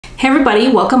Hey everybody,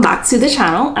 welcome back to the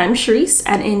channel. I'm Sherice,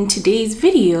 and in today's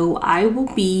video I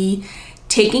will be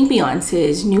taking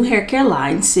Beyonce's new hair care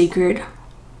line Cécred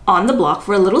on the block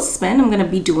for a little spin. I'm going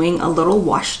to be doing a little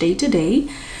wash day today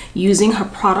using her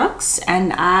products,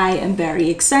 and I am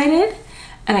very excited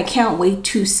and I can't wait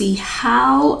to see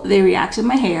how they react to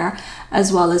my hair,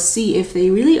 as well as see if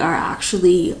they really are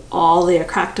actually all they're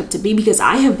cracked up to be, because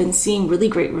I have been seeing really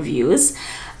great reviews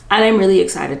and I'm really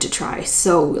excited to try.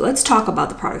 So let's talk about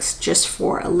the products just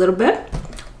for a little bit.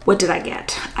 What did I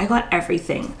get? I got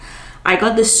everything. I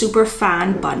got the super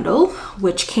fan bundle,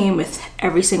 which came with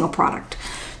every single product.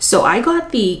 So I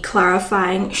got the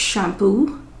clarifying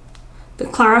shampoo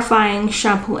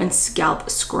and scalp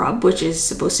scrub, which is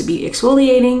supposed to be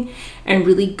exfoliating and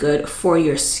really good for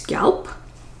your scalp.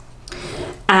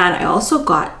 And I also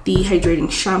got the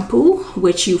hydrating shampoo,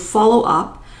 which you follow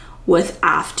up with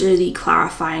after the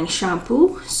clarifying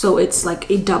shampoo. So it's like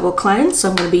a double cleanse. So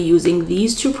I'm going to be using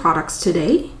these two products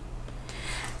today.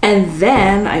 And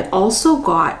then I also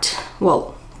got,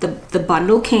 well, the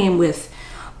bundle came with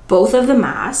both of the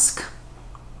masks.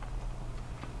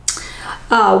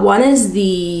 One is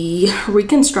the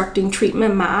reconstructing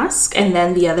treatment mask, and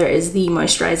then the other is the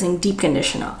moisturizing deep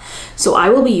conditioner. So I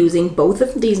will be using both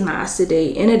of these masks today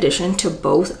in addition to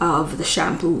both of the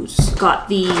shampoos. Got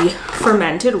the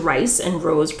fermented rice and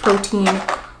rose protein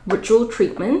ritual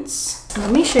treatments.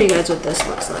 Let me show you guys what this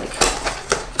looks like.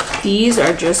 These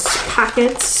are just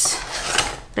packets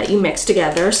that you mix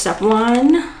together. Step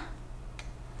 1,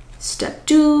 step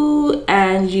 2,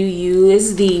 and you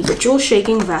use the ritual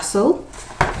shaking vessel,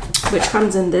 which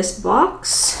comes in this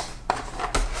box,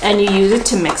 and you use it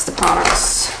to mix the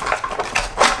products.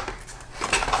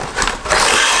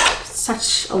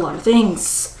 Such a lot of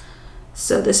things.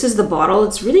 So this is the bottle.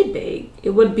 It's really big. It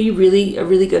would be a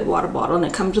really good water bottle, and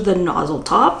it comes with a nozzle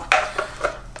top.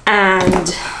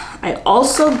 And I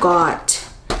also got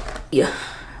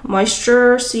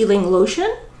moisture sealing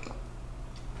lotion,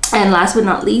 and last but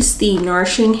not least, the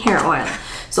nourishing hair oil.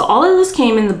 So all of this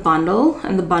came in the bundle,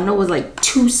 and the bundle was like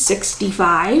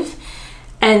 $265,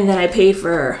 and then I paid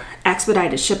for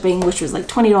expedited shipping, which was like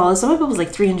 $20. Some of it was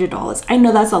like $300. I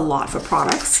know that's a lot for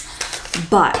products,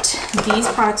 but these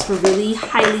products were really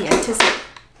highly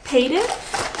anticipated,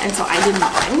 and so I didn't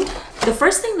mind. The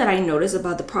first thing that I noticed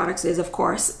about the products is, of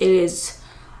course, it is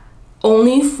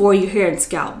only for your hair and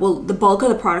scalp. Well, the bulk of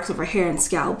the products are for hair and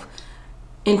scalp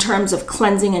in terms of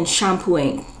cleansing and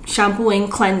shampooing,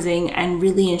 cleansing, and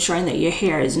really ensuring that your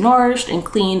hair is nourished and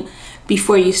clean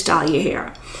before you style your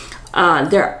hair.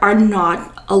 There are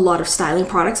not a lot of styling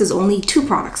products. There's only 2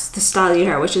 products to style your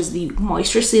hair, which is the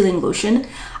moisture sealing lotion.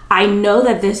 I know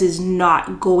that this is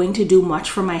not going to do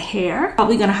much for my hair.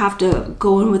 Probably gonna have to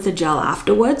go in with the gel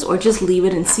afterwards, or just leave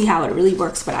it and see how it really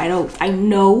works. But I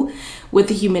know with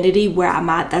the humidity where I'm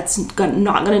at, that's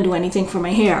not gonna do anything for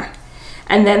my hair.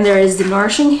 And then there is the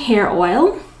nourishing hair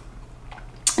oil.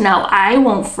 Now, I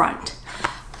won't front.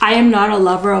 I am not a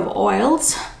lover of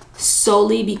oils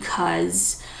solely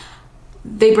because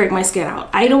they break my skin out.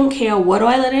 I don't care what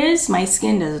oil it is. My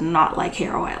skin does not like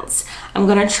hair oils. I'm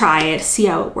gonna try it, see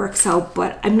how it works out,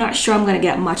 but I'm not sure I'm gonna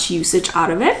get much usage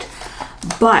out of it.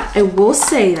 But I will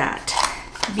say that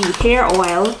the hair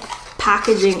oil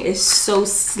packaging is so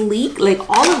sleek. Like,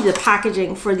 all of the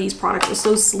packaging for these products is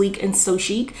so sleek and so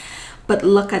chic. But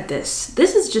look at this.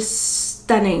 This is just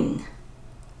stunning.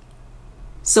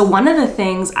 So one of the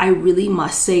things I really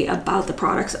must say about the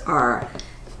products are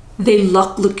they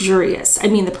look luxurious. I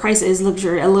mean, the price is a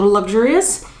little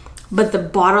luxurious, but the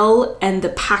bottle and the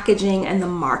packaging and the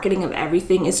marketing of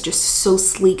everything is just so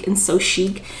sleek and so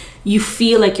chic. You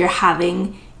feel like you're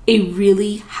having a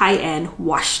really high-end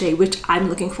wash day, which I'm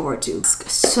looking forward to.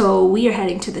 So we are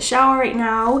heading to the shower right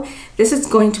now. This is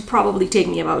going to probably take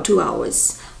me about 2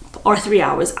 hours or 3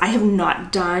 hours. I have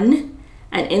not done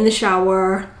an in the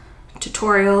shower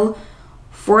tutorial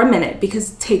for a minute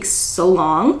because it takes so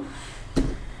long.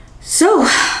 So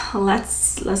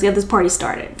let's get this party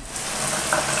started.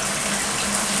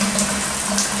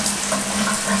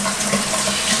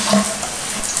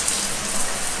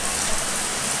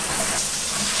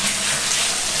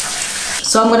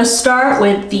 So I'm going to start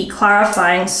with the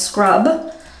clarifying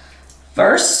scrub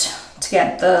first to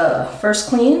get the first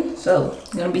clean. So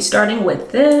I'm going to be starting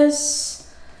with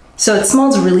this. So it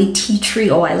smells really tea tree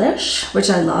oilish, which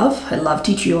I love. I love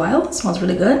tea tree oil. It smells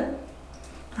really good.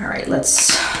 All right, let's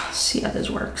see how this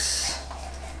works.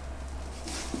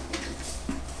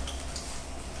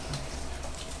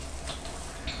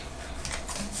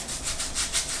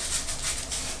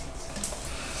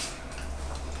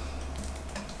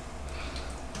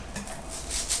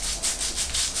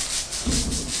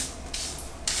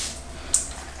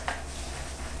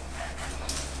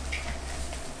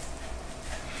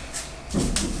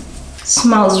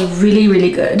 Smells really,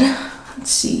 really good.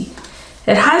 Let's see.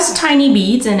 It has tiny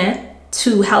beads in it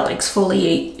to help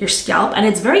exfoliate your scalp, and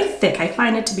it's very thick. I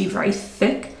find it to be very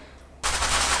thick.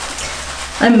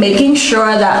 I'm making sure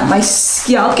that my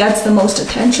scalp gets the most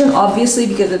attention, obviously,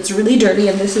 because it's really dirty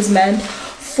and this is meant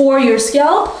for your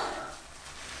scalp.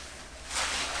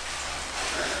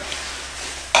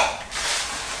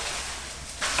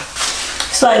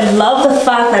 So I love the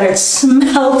fact that it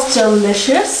smells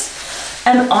delicious.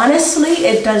 And honestly,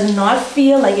 it does not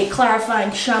feel like a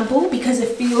clarifying shampoo because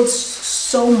it feels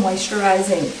so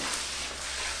moisturizing.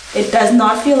 It does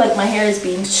not feel like my hair is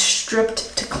being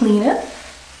stripped to clean it.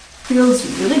 Feels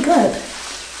really good.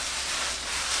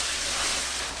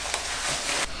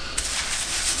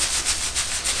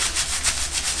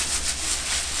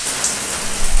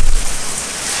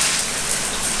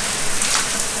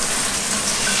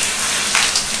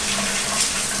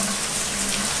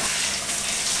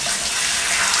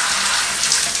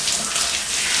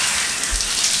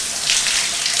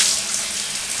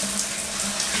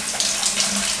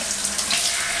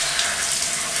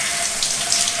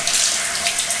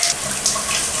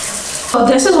 So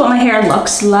this is what my hair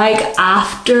looks like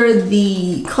after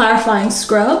the clarifying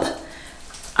scrub.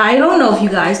 I don't know if you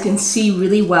guys can see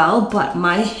really well, but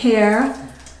my hair,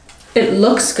 it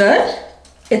looks good.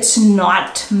 It's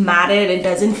not matted, it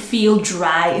doesn't feel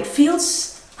dry. It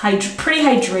feels pretty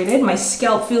hydrated. My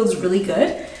scalp feels really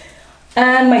good.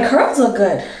 And my curls look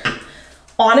good.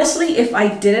 Honestly, if I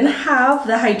didn't have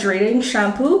the hydrating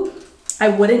shampoo, I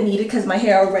wouldn't need it because my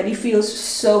hair already feels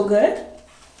so good.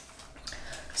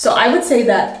 So I would say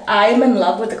that I'm in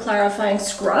love with the clarifying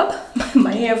scrub.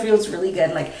 My hair feels really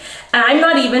good. Like, and I'm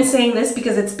not even saying this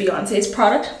because it's Beyonce's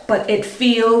product, but it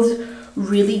feels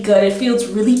really good. It feels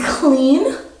really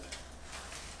clean.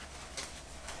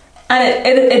 And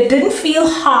it didn't feel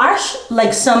harsh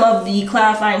like some of the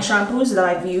clarifying shampoos that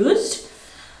I've used.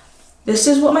 This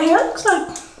is what my hair looks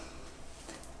like.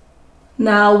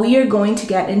 Now we are going to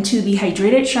get into the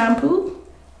hydrated shampoo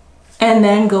and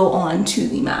then go on to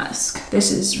the mask.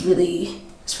 This feels really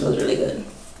good.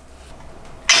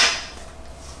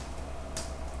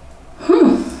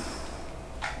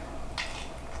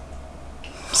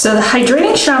 So the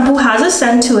hydrating shampoo has a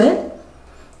scent to it.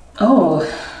 Oh,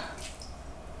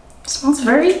 it smells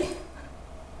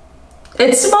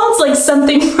it smells like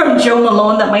something from Jo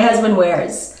Malone that my husband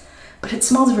wears, but it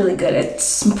smells really good.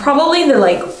 It's probably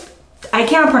the I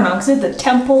can't pronounce it, the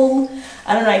Temple,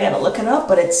 I don't know, I gotta look it up,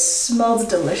 but it smells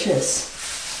delicious.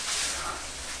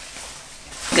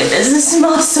 Goodness, this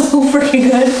smells so freaking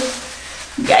good.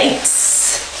 Yikes.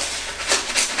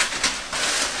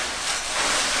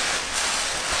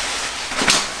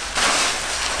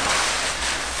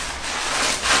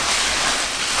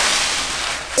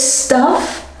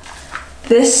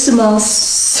 This smells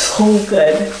so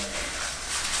good.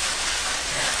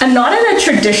 And not in a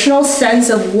traditional sense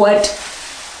of what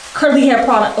curly hair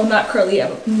product, oh not curly hair,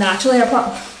 natural hair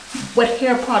product, what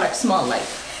hair products smell like.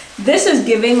 This is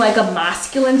giving like a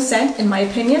masculine scent in my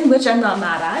opinion, which I'm not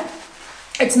mad at.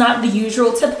 It's not the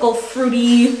usual typical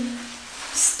fruity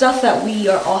stuff that we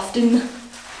are often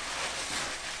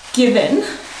given.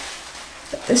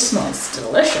 But this smells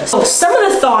delicious. So some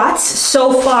of the thoughts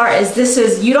so far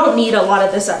is you don't need a lot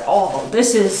of this at all.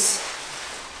 This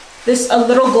a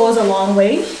little goes a long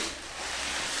way.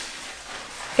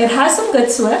 It has some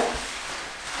good slip.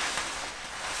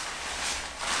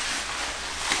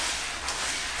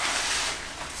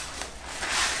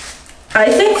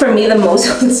 I think for me the most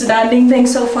outstanding thing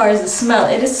so far is the smell.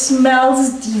 It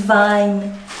smells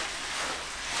divine.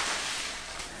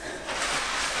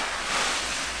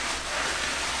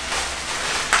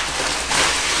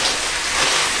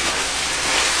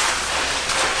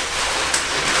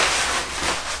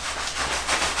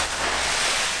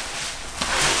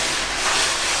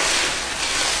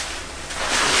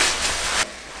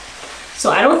 So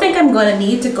I don't think I'm gonna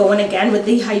need to go in again with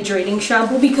the hydrating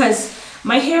shampoo because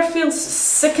my hair feels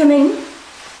sickening.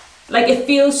 Like it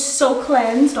feels so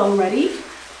cleansed already.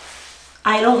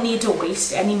 I don't need to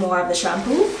waste any more of the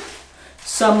shampoo.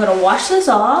 So I'm gonna wash this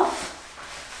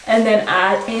off and then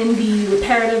add in the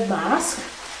reparative mask.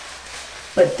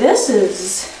 But this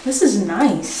is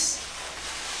nice.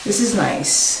 This is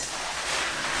nice.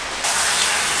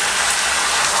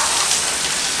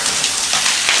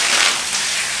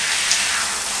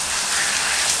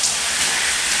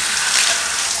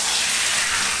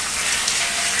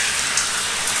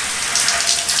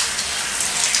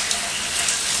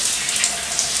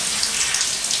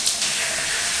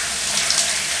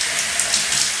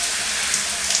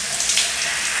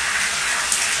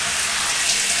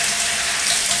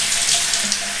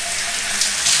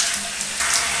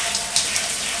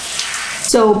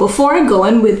 So before I go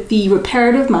in with the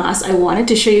reparative mask, I wanted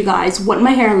to show you guys what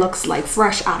my hair looks like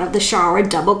fresh out of the shower,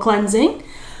 double cleansing.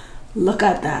 Look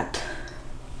at that.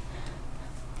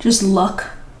 Just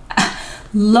look.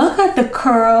 Look at the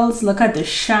curls, look at the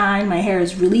shine. My hair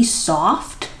is really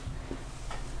soft.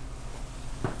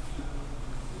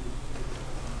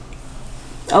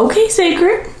 Okay,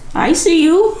 Cécred, I see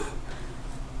you.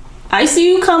 I see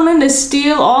you coming to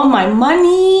steal all my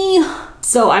money.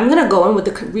 So I'm gonna go in with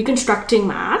the reconstructing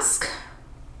mask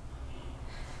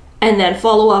and then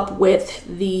follow up with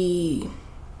the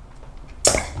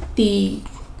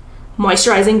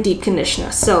moisturizing deep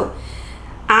conditioner. So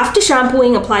after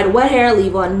shampooing, apply to wet hair,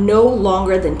 leave on no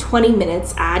longer than 20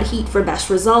 minutes, add heat for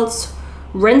best results,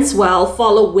 rinse well,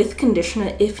 follow with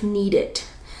conditioner if needed.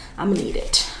 I'm gonna need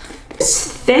it. It's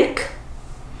thick.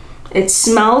 It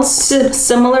smells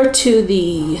similar to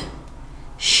the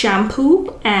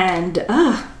shampoo and it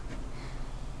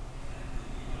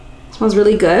smells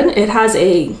really good.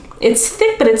 It's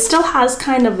thick, but it still has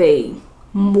kind of a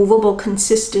movable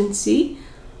consistency,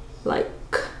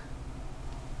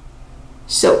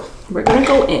 so we're gonna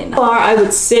go in. I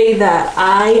would say that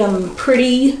I'm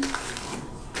pretty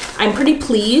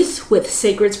pleased with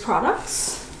Cécred's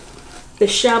products. The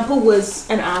shampoo was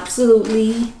an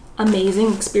absolutely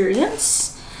amazing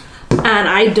experience, and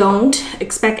I don't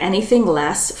expect anything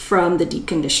less from the deep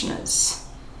conditioners.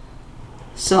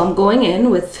 So I'm going in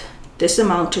with this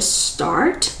amount to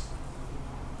start.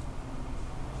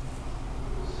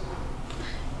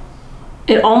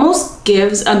 It almost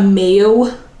gives a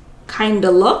mayo kind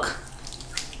of look.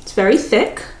 It's very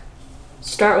thick.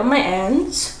 Start with my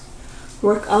ends,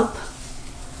 work up.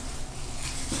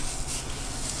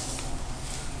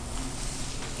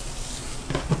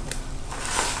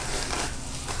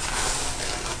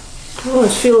 Oh,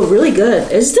 it feels really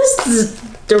good. Is this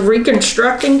the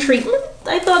reconstructing treatment?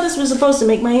 I thought this was supposed to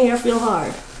make my hair feel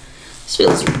hard. This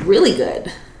feels really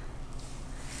good.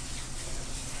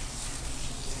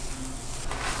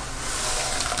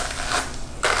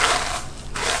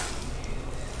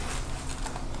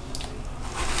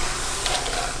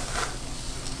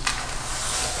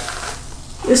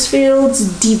 This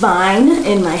feels divine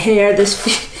in my hair. This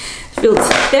feels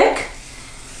thick.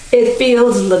 It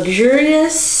feels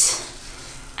luxurious.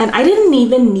 And I didn't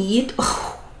even need,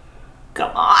 oh,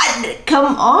 come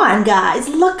on guys,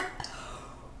 look.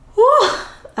 Whew.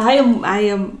 I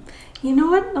am, you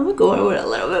know what? I'm going with a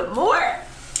little bit more.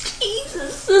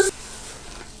 Jesus.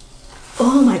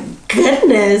 Oh my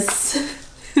goodness.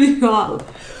 Y'all,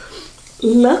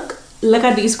 look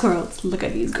at these curls. Look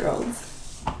at these girls.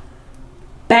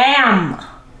 Bam!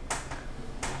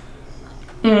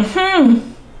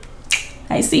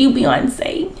 I see you,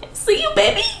 Beyoncé. I see you,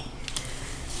 baby.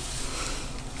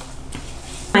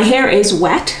 My hair is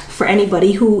wet, for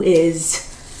anybody who is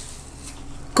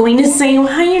going to say, well,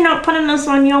 how are you not putting this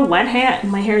on your wet hair?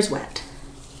 My hair is wet.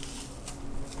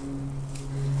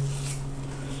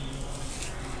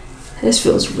 This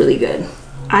feels really good.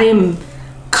 I am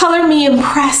color me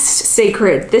impressed,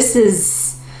 Cécred. This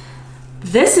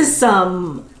is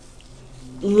some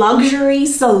luxury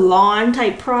salon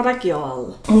type product,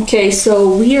 y'all. Okay,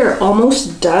 so we are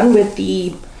almost done with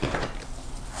the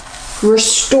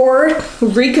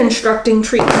reconstructing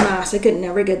treatment mask. I could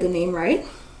never get the name right.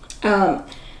 And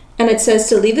it says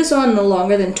to leave this on no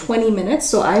longer than 20 minutes.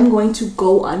 So I'm going to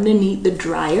go underneath the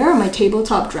dryer, my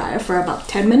tabletop dryer, for about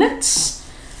 10 minutes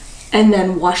and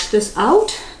then wash this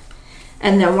out.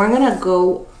 And then we're gonna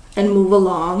go and move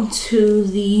along to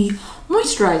the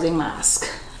moisturizing mask.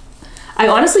 I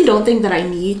honestly don't think that I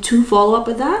need to follow up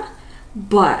with that,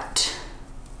 but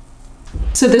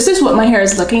so this is what my hair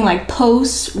is looking like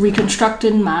post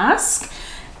reconstructed mask,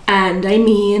 and I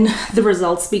mean, the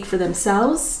results speak for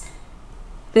themselves.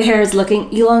 The hair is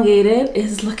looking elongated,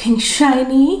 is looking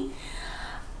shiny.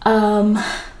 I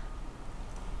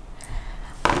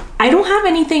don't have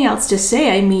anything else to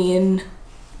say. I mean,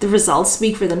 the results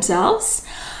speak for themselves.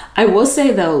 I will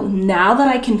say though, now that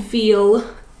I can feel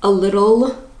a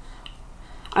little,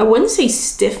 I wouldn't say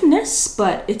stiffness,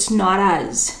 but it's not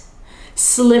as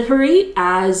slippery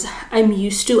as I'm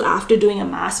used to after doing a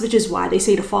mask, which is why they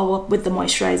say to follow up with the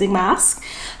moisturizing mask.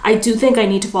 I do think I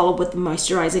need to follow up with the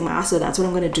moisturizing mask, so that's what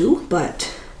I'm gonna do,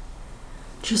 but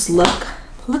just look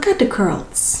at the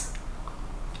curls.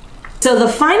 So the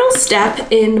final step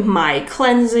in my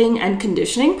cleansing and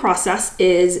conditioning process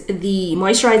is the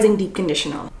moisturizing deep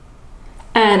conditioner.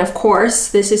 And of course,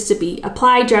 this is to be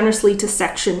applied generously to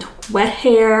sectioned wet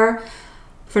hair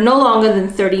for no longer than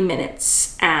 30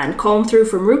 minutes and comb through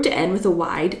from root to end with a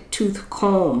wide tooth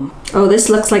comb. Oh, this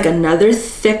looks like another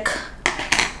thick,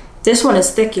 this one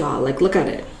is thick, y'all. Like, look at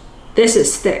it. This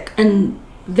is thick and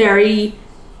very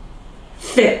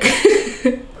thick.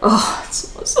 Oh, it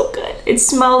smells so good. It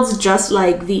smells just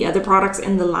like the other products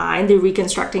in the line, the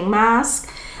reconstructing mask,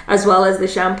 as well as the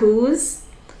shampoos.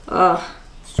 Oh,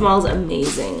 smells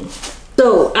amazing.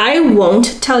 So I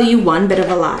won't tell you one bit of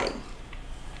a lie.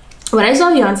 When I saw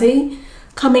Beyoncé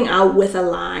coming out with a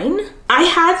line, I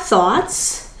had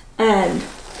thoughts, and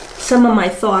some of my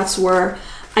thoughts were,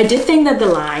 I did think that the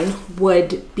line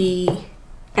would be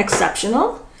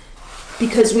exceptional,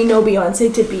 because we know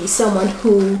Beyoncé to be someone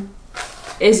who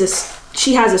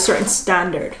she has a certain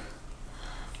standard.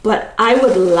 But I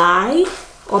would lie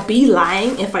or be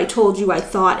lying if I told you I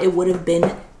thought it would have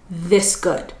been this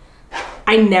good.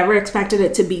 I never expected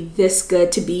it to be this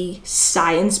good, to be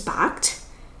science-backed.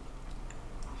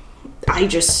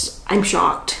 I'm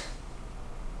shocked.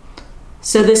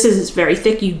 So this is very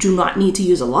thick. You do not need to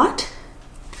use a lot.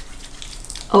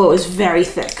 Oh, it's very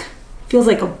thick. Feels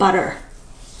like a butter.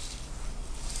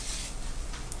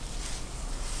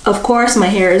 Of course, my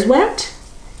hair is wet.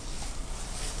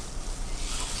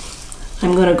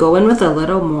 I'm gonna go in with a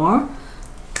little more.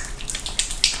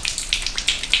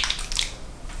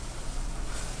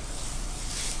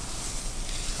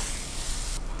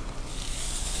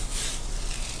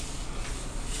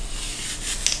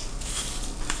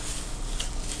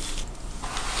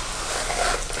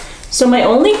 So my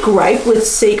only gripe with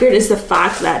Cécred is the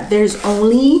fact that there's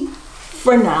only,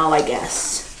 for now I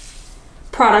guess,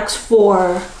 products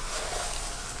for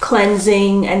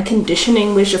cleansing and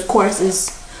conditioning, which of course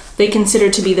is they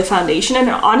consider to be the foundation. And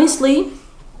honestly,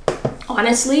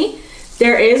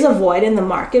 there is a void in the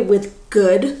market with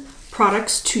good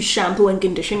products to shampoo and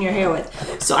condition your hair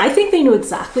with. So I think they knew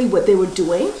exactly what they were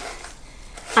doing.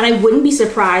 And I wouldn't be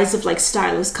surprised if like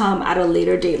stylists come at a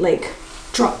later date, like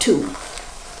drop 2.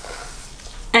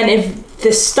 And if the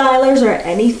stylers are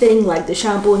anything like the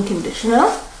shampoo and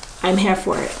conditioner, I'm here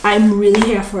for it. I'm really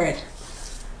here for it.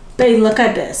 Babe, look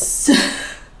at this.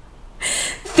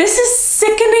 This is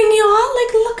sickening, y'all.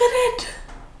 Like, look at it.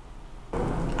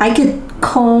 I could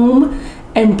comb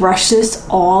and brush this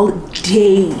all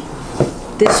day.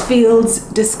 This feels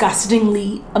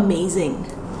disgustingly amazing.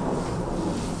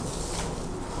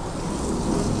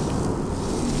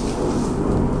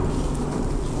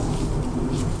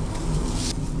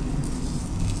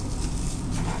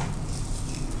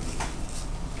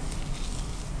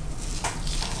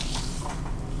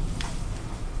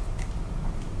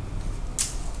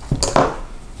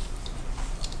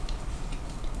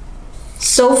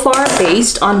 So far,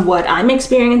 based on what I'm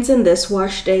experiencing this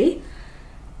wash day,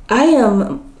 I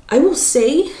will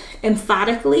say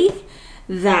emphatically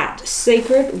that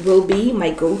Cécred will be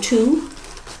my go-to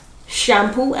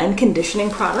shampoo and conditioning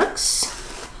products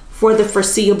for the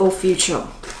foreseeable future.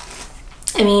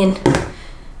 I mean,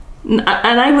 and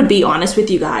I would be honest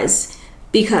with you guys,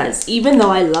 because even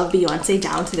though I love Beyoncé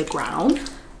down to the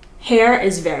ground, hair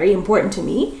is very important to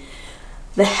me.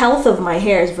 The health of my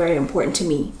hair is very important to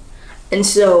me. And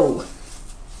so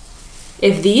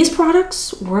if these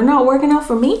products were not working out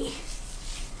for me,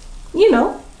 you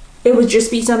know, it would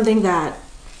just be something that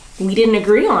we didn't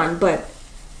agree on, but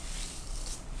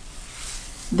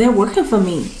they're working for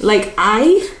me. Like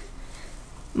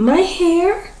my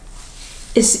hair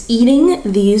is eating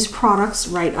these products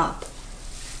right up.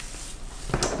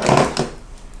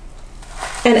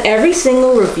 And every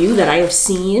single review that I have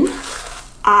seen,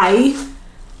 I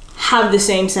have the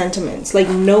same sentiments. Like,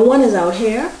 no one is out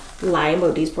here lying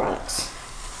about these products.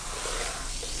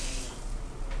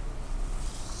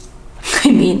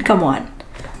 I mean, come on.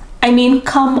 I mean,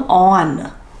 come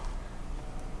on.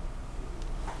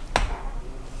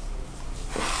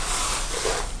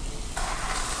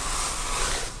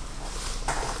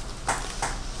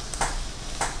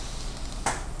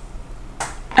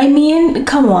 I mean,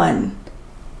 come on.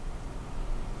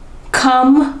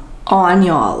 Come on,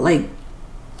 y'all. Like,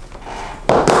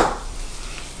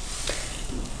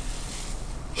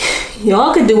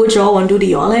 y'all could do what y'all want to do to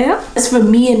y'all hair. As for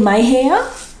me and my hair,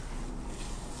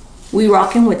 we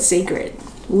rocking with Cécred.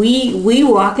 We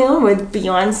rocking with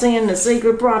Beyoncé and the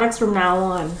Cécred products from now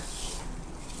on.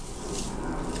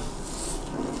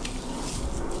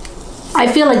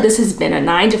 I feel like this has been a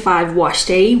 9 to 5 wash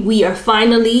day. We are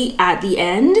finally at the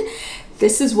end.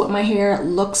 This is what my hair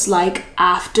looks like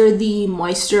after the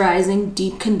moisturizing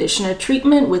deep conditioner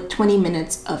treatment with 20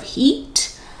 minutes of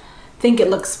heat. I think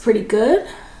it looks pretty good.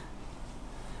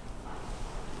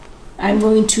 I'm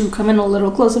going to come in a little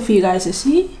closer for you guys to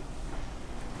see.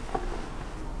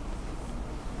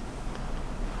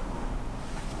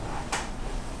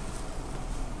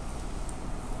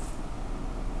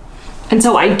 And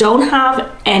so I don't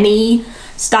have any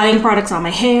styling products on my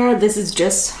hair. This is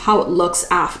just how it looks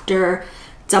after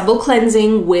double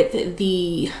cleansing with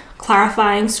the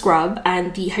clarifying scrub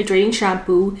and the hydrating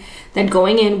shampoo, then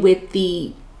going in with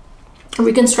the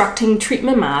reconstructing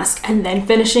treatment mask, and then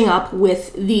finishing up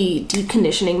with the deep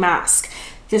conditioning mask.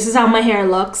 This is how my hair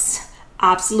looks.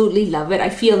 Absolutely love it. I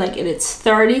feel like it's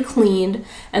thoroughly cleaned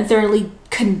and thoroughly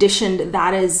conditioned.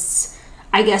 That is,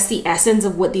 I guess, the essence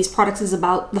of what these products is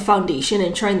about, the foundation,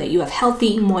 ensuring that you have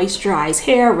healthy, moisturized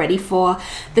hair ready for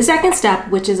the second step,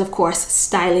 which is of course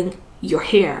styling your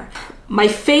hair. My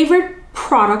favorite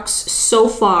products so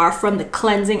far from the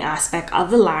cleansing aspect of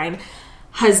the line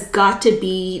has got to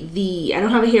be the, I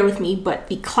don't have it here with me, but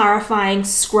the clarifying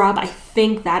scrub. I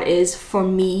think that is, for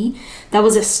me, that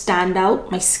was a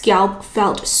standout. My scalp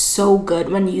felt so good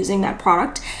when using that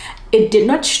product. It did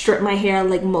not strip my hair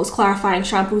like most clarifying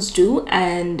shampoos do,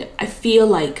 and I feel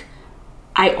like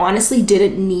I honestly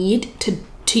didn't need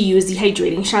to use the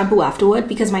hydrating shampoo afterward,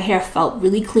 because my hair felt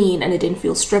really clean and it didn't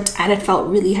feel stripped, and it felt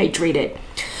really hydrated.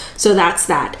 So that's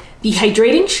that. The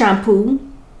hydrating shampoo,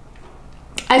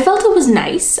 I felt it was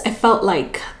nice. I felt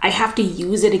like I have to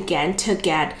use it again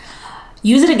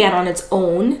on its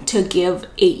own to give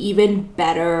a even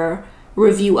better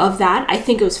review of that. I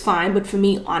think it was fine, but for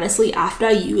me, honestly, after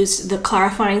I used the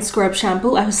clarifying scrub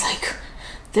shampoo, I was like,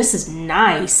 this is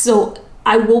nice. So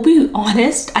I will be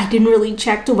honest, I didn't really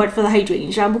check too much for the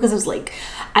hydrating shampoo, because I was like,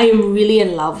 I am really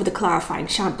in love with the clarifying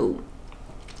shampoo,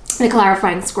 the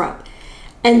clarifying scrub.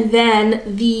 And then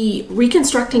the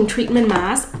reconstructing treatment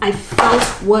mask, I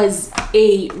felt was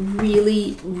a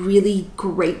really, really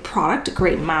great product, a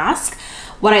great mask.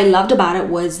 What I loved about it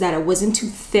was that it wasn't too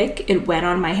thick. It went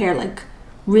on my hair like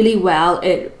really well.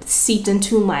 It seeped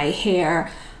into my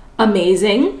hair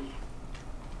amazing.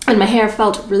 And my hair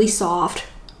felt really soft,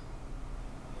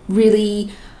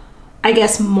 really, I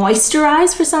guess,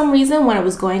 moisturized for some reason when it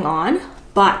was going on.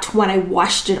 But when I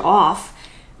washed it off,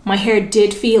 my hair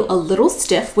did feel a little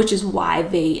stiff, which is why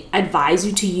they advise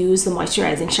you to use the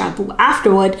moisturizing shampoo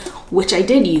afterward, which I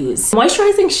did use.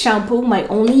 Moisturizing shampoo,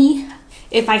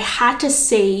 if I had to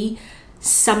say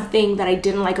something that I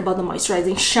didn't like about the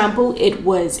moisturizing shampoo, it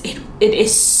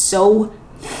is so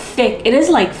thick. It is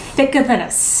like thicker than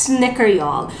a Snicker,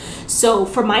 y'all. So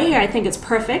for my hair, I think it's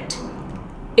perfect.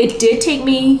 It did take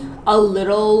me a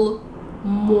little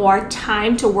more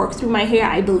time to work through my hair,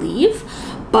 I believe,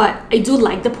 but I do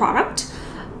like the product.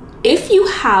 If you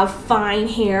have fine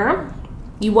hair,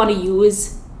 you want to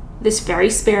use this very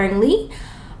sparingly.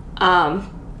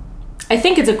 I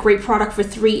think it's a great product for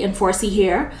 3 and 4C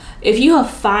hair. If you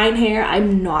have fine hair,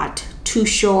 I'm not too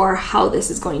sure how this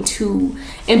is going to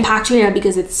impact your hair,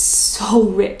 because it's so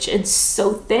rich and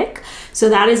so thick. So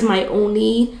that is my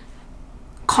only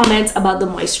comment about the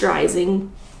moisturizing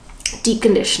deep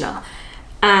conditioner.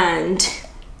 And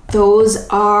those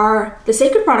are the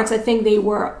Cécred products. I think they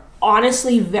were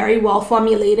honestly very well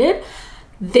formulated.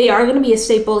 They are going to be a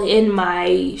staple in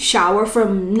my shower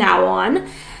from now on.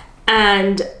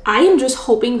 And I am just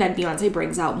hoping that Beyoncé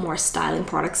brings out more styling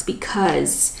products,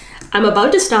 because I'm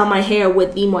about to style my hair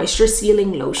with the moisture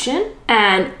sealing lotion.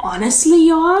 And honestly,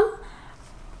 y'all,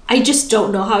 I just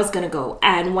don't know how it's going to go.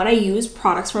 And when I use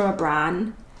products from a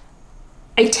brand,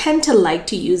 I tend to like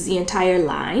to use the entire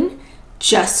line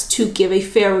just to give a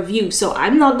fair review. So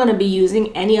I'm not going to be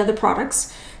using any other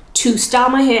products to style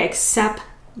my hair except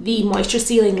the moisture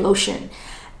sealing lotion.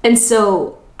 And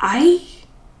so I'm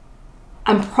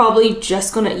probably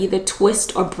just going to either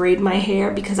twist or braid my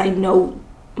hair, because I know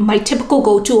my typical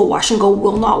go-to, a wash and go,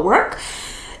 will not work.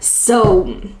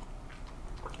 So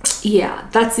yeah,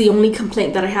 that's the only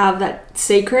complaint that I have. That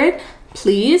Cécred,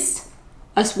 please,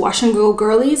 us wash and go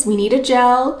girlies, we need a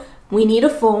gel, we need a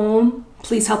foam,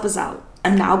 please help us out.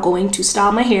 I'm now going to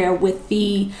style my hair with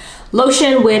the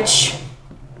lotion, which,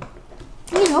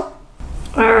 you know.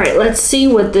 All right, let's see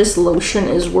what this lotion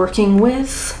is working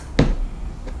with.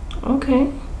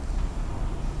 Okay.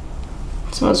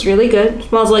 It smells really good. It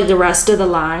smells like the rest of the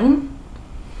line.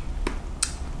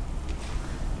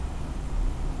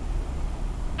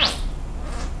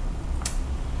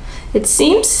 It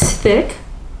seems thick.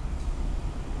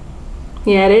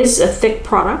 Yeah, it is a thick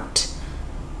product.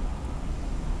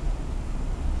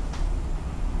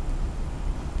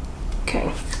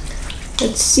 Okay,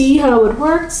 let's see how it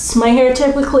works. My hair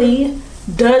typically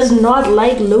does not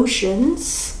like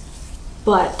lotions,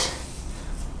 but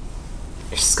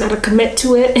I just gotta commit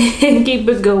to it and keep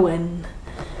it going.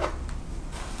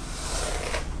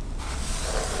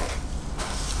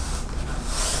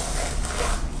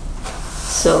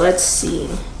 So let's see.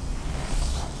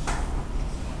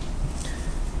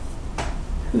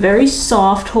 Very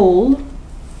soft hold.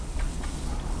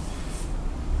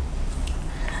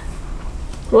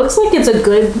 Looks like it's a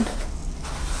good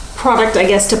product, I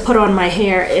guess, to put on my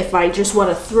hair if I just want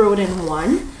to throw it in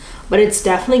one. But it's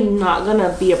definitely not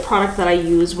gonna be a product that I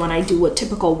use when I do a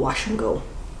typical wash and go.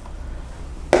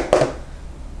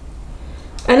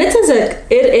 And it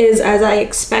is as I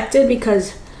expected,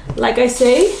 because like I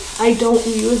say, I don't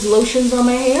use lotions on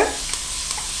my hair.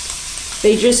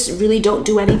 They just really don't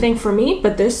do anything for me,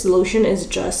 but this lotion is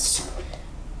just,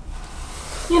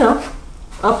 you know,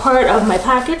 a part of my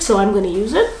package, so I'm gonna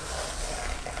use it.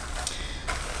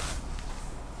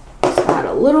 Let's add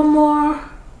a little more.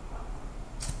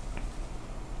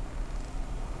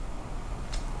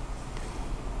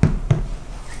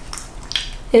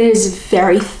 It is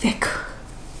very thick.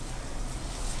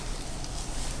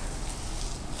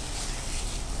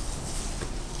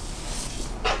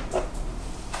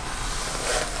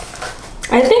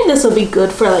 I think this will be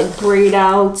good for like braid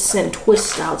outs and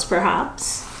twist outs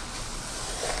perhaps.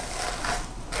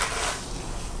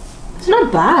 It's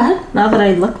not bad now that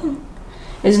I look.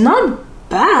 It's not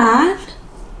bad.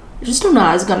 I just don't know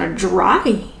how it's gonna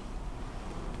dry.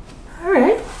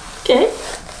 Alright, okay.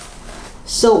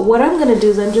 So what I'm gonna do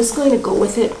is I'm just going to go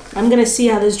with it. I'm gonna see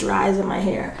how this dries in my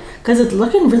hair because it's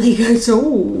looking really good. So,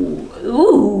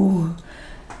 ooh,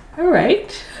 all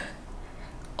right.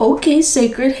 Okay,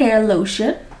 Cécred hair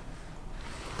lotion.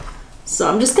 So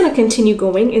I'm just gonna continue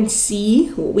going and see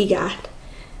what we got.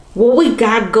 What we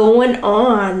got going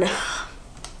on.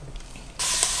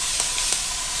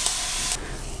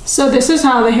 So this is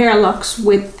how the hair looks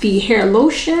with the hair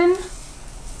lotion.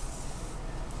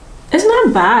 It's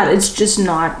not bad, it's just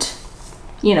not,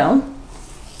 you know,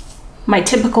 my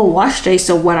typical wash day.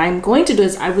 So what I'm going to do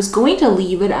is I was going to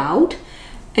leave it out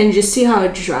and just see how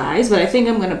it dries, but I think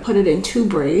I'm gonna put it in 2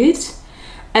 braids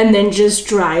and then just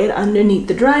dry it underneath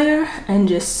the dryer and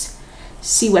just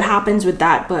see what happens with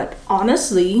that. But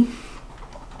honestly,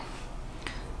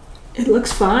 it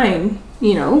looks fine,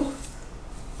 you know,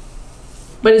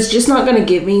 but it's just not gonna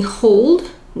give me hold,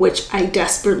 which I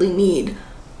desperately need.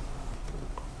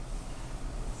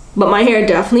 But my hair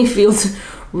definitely feels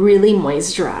really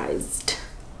moisturized.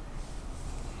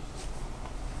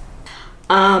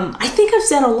 I think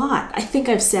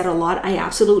I've said a lot. I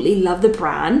absolutely love the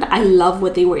brand. I love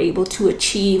what they were able to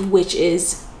achieve, which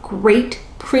is great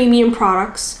premium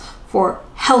products for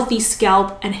healthy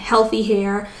scalp and healthy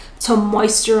hair to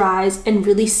moisturize and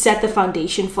really set the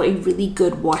foundation for a really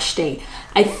good wash day.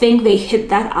 I think they hit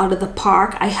that out of the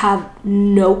park. I have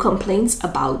no complaints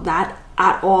about that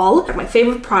at all. My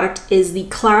favorite product is the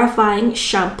clarifying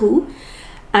shampoo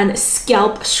and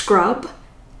scalp scrub.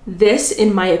 This,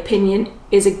 in my opinion,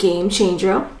 is a game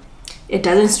changer. It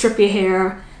doesn't strip your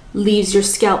hair, leaves your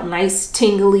scalp nice,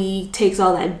 tingly, takes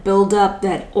all that buildup,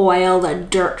 that oil, that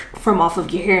dirt from off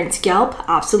of your hair and scalp.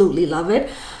 Absolutely love it.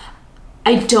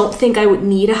 I don't think I would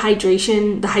need the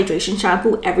hydration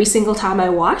shampoo every single time I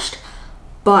washed,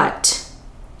 but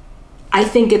I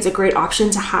think it's a great option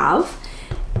to have.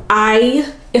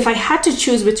 If I had to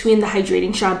choose between the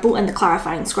hydrating shampoo and the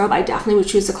clarifying scrub, I definitely would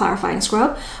choose the clarifying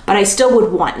scrub, but I still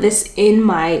would want this in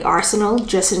my arsenal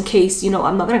just in case, you know,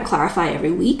 I'm not going to clarify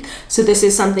every week. So this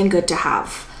is something good to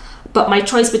have. But my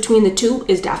choice between the two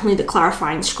is definitely the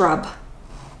clarifying scrub.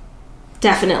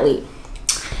 Definitely.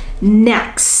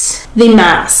 Next, the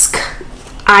mask.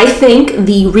 I think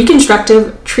the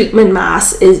reconstructive treatment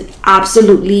mask is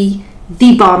absolutely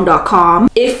thebomb.com.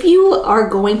 If you are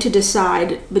going to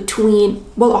decide between,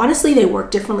 well, honestly, they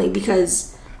work differently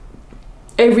because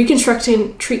a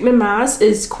reconstructing treatment mask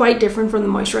is quite different from the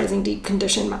moisturizing deep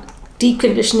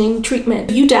conditioning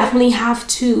treatment. You definitely have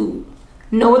to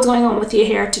know what's going on with your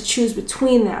hair to choose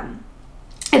between them.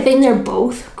 I think they're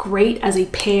both great as a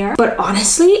pair, but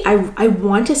honestly, I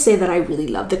want to say that I really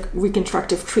love the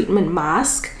reconstructive treatment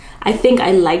mask. I think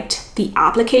I liked the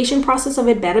application process of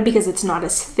it better because it's not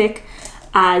as thick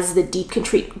as the deep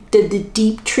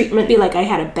treatment. Be like I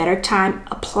had a better time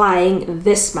applying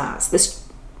this mask,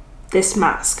 this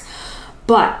mask.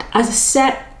 But as a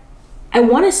set, I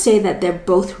want to say that they're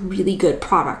both really good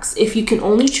products. If you can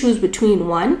only choose between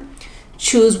one,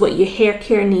 choose what your hair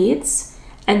care needs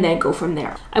and then go from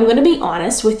there. I'm going to be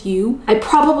honest with you, I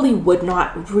probably would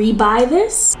not rebuy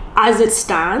this as it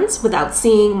stands without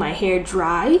seeing my hair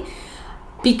dry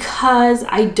because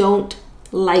I don't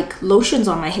like lotions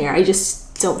on my hair. I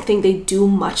just don't think they do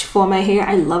much for my hair.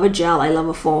 I love a gel, I love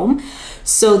a foam.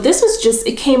 So this was just,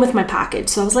 it came with my package.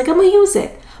 So I was like, I'm gonna use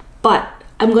it. But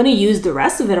I'm gonna use the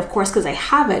rest of it, of course, because I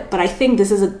have it. But I think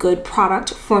this is a good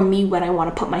product for me when I wanna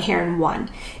put my hair in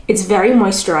one. It's very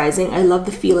moisturizing. I love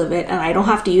the feel of it and I don't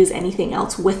have to use anything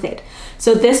else with it.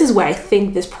 So this is where I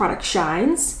think this product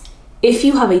shines. If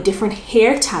you have a different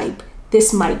hair type,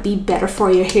 this might be better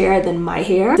for your hair than my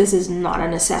hair. This is not a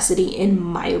necessity in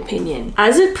my opinion.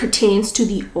 As it pertains to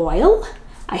the oil,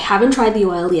 I haven't tried the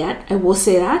oil yet. I will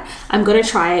say that. I'm gonna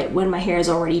try it when my hair is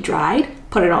already dried,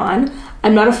 put it on.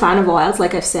 I'm not a fan of oils,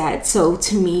 like I've said, so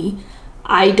to me,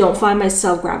 I don't find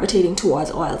myself gravitating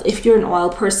towards oils. If you're an oil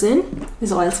person,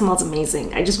 this oil smells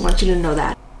amazing. I just want you to know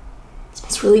that. It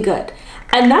smells really good.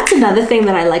 And that's another thing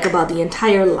that I like about the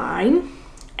entire line.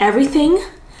 Everything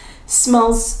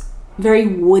smells very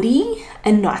woody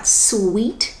and not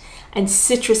sweet and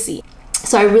citrusy.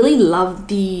 So I really love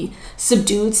the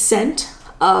subdued scent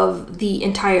of the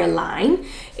entire line.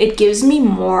 It gives me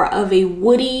more of a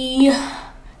woody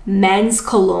men's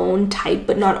cologne type,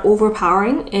 but not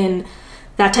overpowering in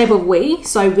that type of way.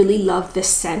 So I really love the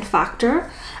scent factor.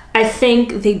 I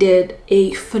think they did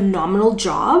a phenomenal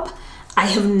job. I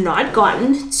have not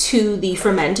gotten to the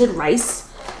fermented rice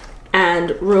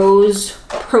and rose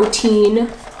protein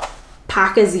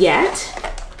pack as yet.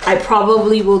 I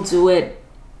probably will do it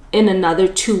in another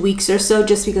 2 weeks or so,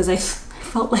 just because I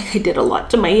felt like I did a lot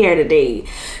to my hair today.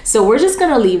 So we're just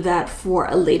gonna leave that for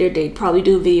a later date, probably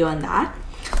do a video on that.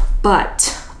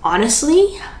 But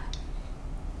honestly,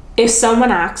 if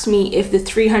someone asked me if the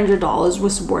 $300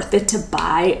 was worth it to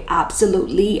buy,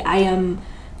 absolutely. I am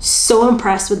so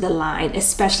impressed with the line,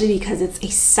 especially because it's a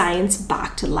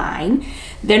science-backed line.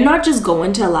 They're not just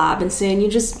going to a lab and saying, you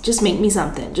just make me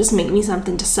something, just make me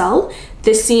something to sell.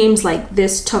 This seems like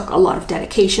this took a lot of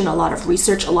dedication, a lot of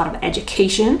research, a lot of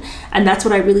education, and that's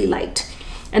what I really liked.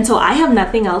 And so I have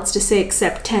nothing else to say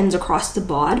except 10s across the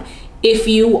board. If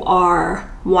you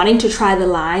are wanting to try the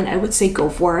line, I would say go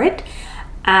for it.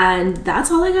 And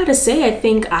that's all I gotta say. I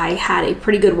think I had a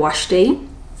pretty good wash day.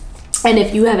 And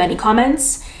if you have any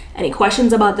comments, any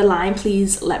questions about the line,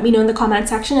 please let me know in the comment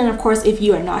section. And of course, if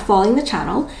you are not following the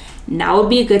channel, now would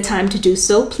be a good time to do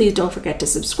so. Please don't forget to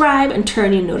subscribe and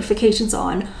turn your notifications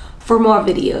on for more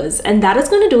videos. And that is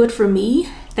going to do it for me.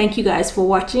 Thank you guys for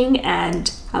watching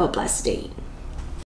and have a blessed day.